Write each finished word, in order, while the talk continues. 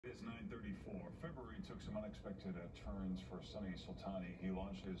It's 9:34. February took some unexpected turns for Sonny Sultani. He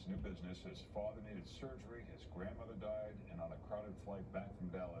launched his new business. His father needed surgery. His grandmother died. And on a crowded flight back from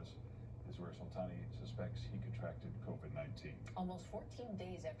Dallas is where Sultani suspects he contracted COVID-19. Almost 14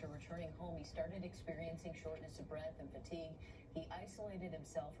 days after returning home, he started experiencing shortness of breath and fatigue. He isolated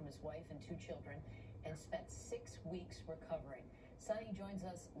himself from his wife and 2 children and spent 6 weeks recovering. Sonny joins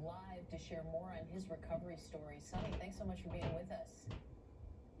us live to share more on his recovery story. Sonny, thanks so much for being with us.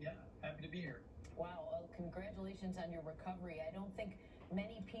 Yeah, happy to be here. Wow, well, congratulations on your recovery. I don't think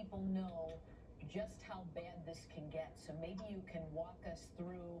many people know just how bad this can get. So maybe you can walk us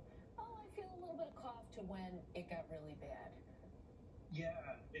through, I feel a little bit of cough, to when it got really bad. Yeah,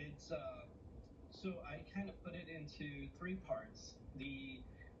 it's so I kind of put it into 3 parts. The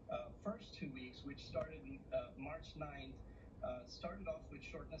first 2 weeks, which started March 9th, started off with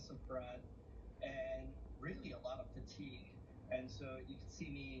shortness of breath and really a lot of fatigue. And so you can see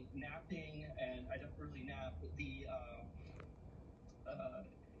me napping, and I don't really nap.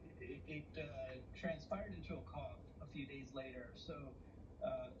 It transpired into a cough a few days later. So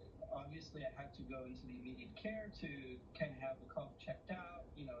obviously I had to go into the immediate care to kind of have the cough checked out.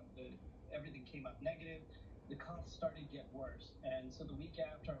 You know, everything came up negative. The cough started to get worse. And so the week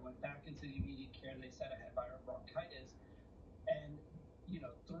after, I went back into the immediate care. They said I had viral bronchitis. And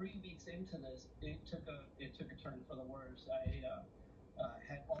 3 weeks into this, it took a turn for the worse. I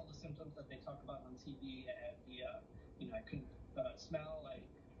had all the symptoms that they talk about on TV. I had I couldn't smell.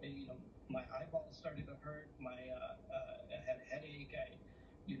 My eyeballs started to hurt. I had a headache.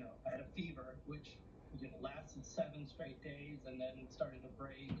 I had a fever, which lasted 7 straight days, and then started to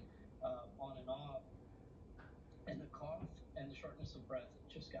break on and off. And the cough and the shortness of breath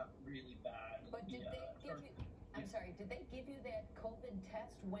just got really bad. But did they give you? I'm sorry, did they give you that COVID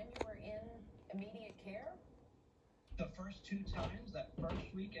test when you were in immediate care? The first 2 times, that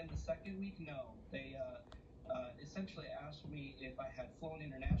first week and the second week, no. They essentially asked me if I had flown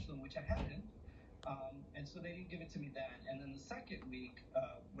international, which I hadn't. And so they didn't give it to me then. And then the second week,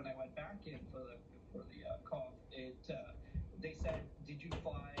 when I went back in for the cough, they said, did you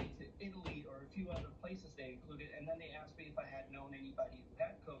fly to Italy or a few other places they included? And then they asked me if I had known anybody who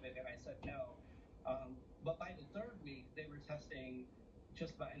had COVID, and I said no. But by the 3rd week, they were testing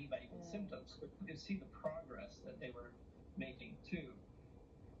just about anybody with symptoms. But you could see the progress that they were making too.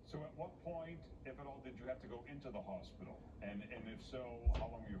 So at what point, if at all, did you have to go into the hospital? And if so,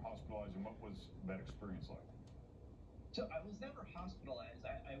 how long were you hospitalized, and what was that experience like? So I was never hospitalized.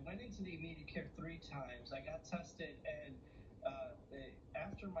 I went into the immediate care 3 times. I got tested, and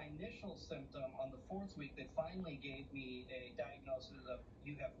after my initial symptom on the 4th week, they finally gave me a diagnosis of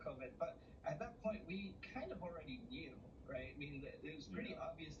you have COVID. But at that point, we kind of already knew, right? I mean, it was pretty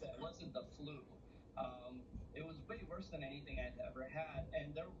obvious that it wasn't the flu. It was way worse than anything I'd ever had.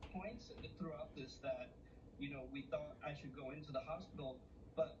 And there were points throughout this that, we thought I should go into the hospital,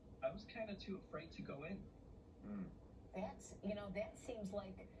 but I was kind of too afraid to go in. That seems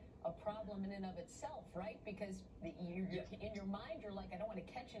like a problem in and of itself, right? Because in your mind, you're like, I don't want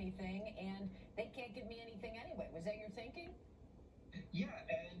to catch anything, and they can't give me anything anyway. Was that your thinking? Yeah,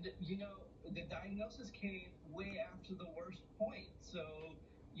 and, the diagnosis came way after the worst point. So,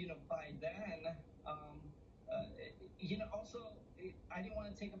 by then, also, I didn't want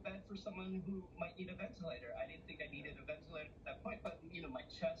to take a bed for someone who might need a ventilator. I didn't think I needed a ventilator at that point, but, my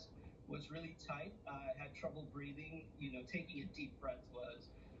chest was really tight. I had trouble breathing. Taking a deep breath was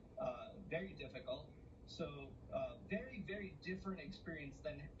very difficult. So very, very different experience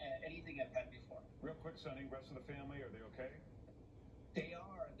than anything I've had before. Real quick, Sonny, rest of the family, are they okay? They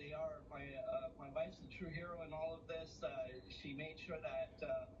are. My wife's the true hero in all of this. She made sure that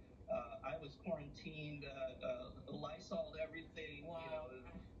I was quarantined, Lysol'd everything. Wow.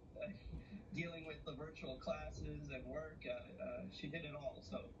 Dealing with the virtual classes and work, she did it all.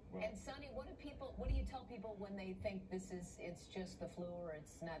 So. And Sonny, what do you tell people when they think it's just the flu, or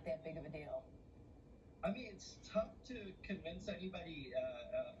it's not that big of a deal? I mean, it's tough to convince anybody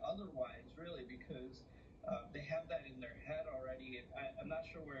otherwise, really, because they have that in their head already. I'm not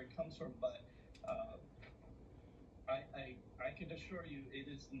sure where it comes from, but I can assure you it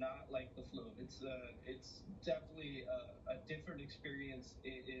is not like the flu. It's definitely a different experience.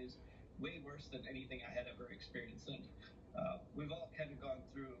 It is way worse than anything I had ever experienced. And we've all kind of gone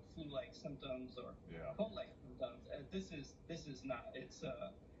through flu-like symptoms or cold-like symptoms. This is not. It's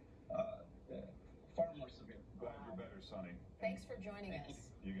far more severe. Glad you're better, Sonny. Thanks for joining us.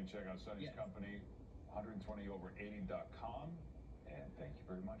 You can check out Sonny's company, 120over80.com. And thank you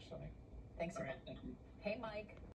very much, Sonny. Thanks. All right, thank you. Hey, Mike.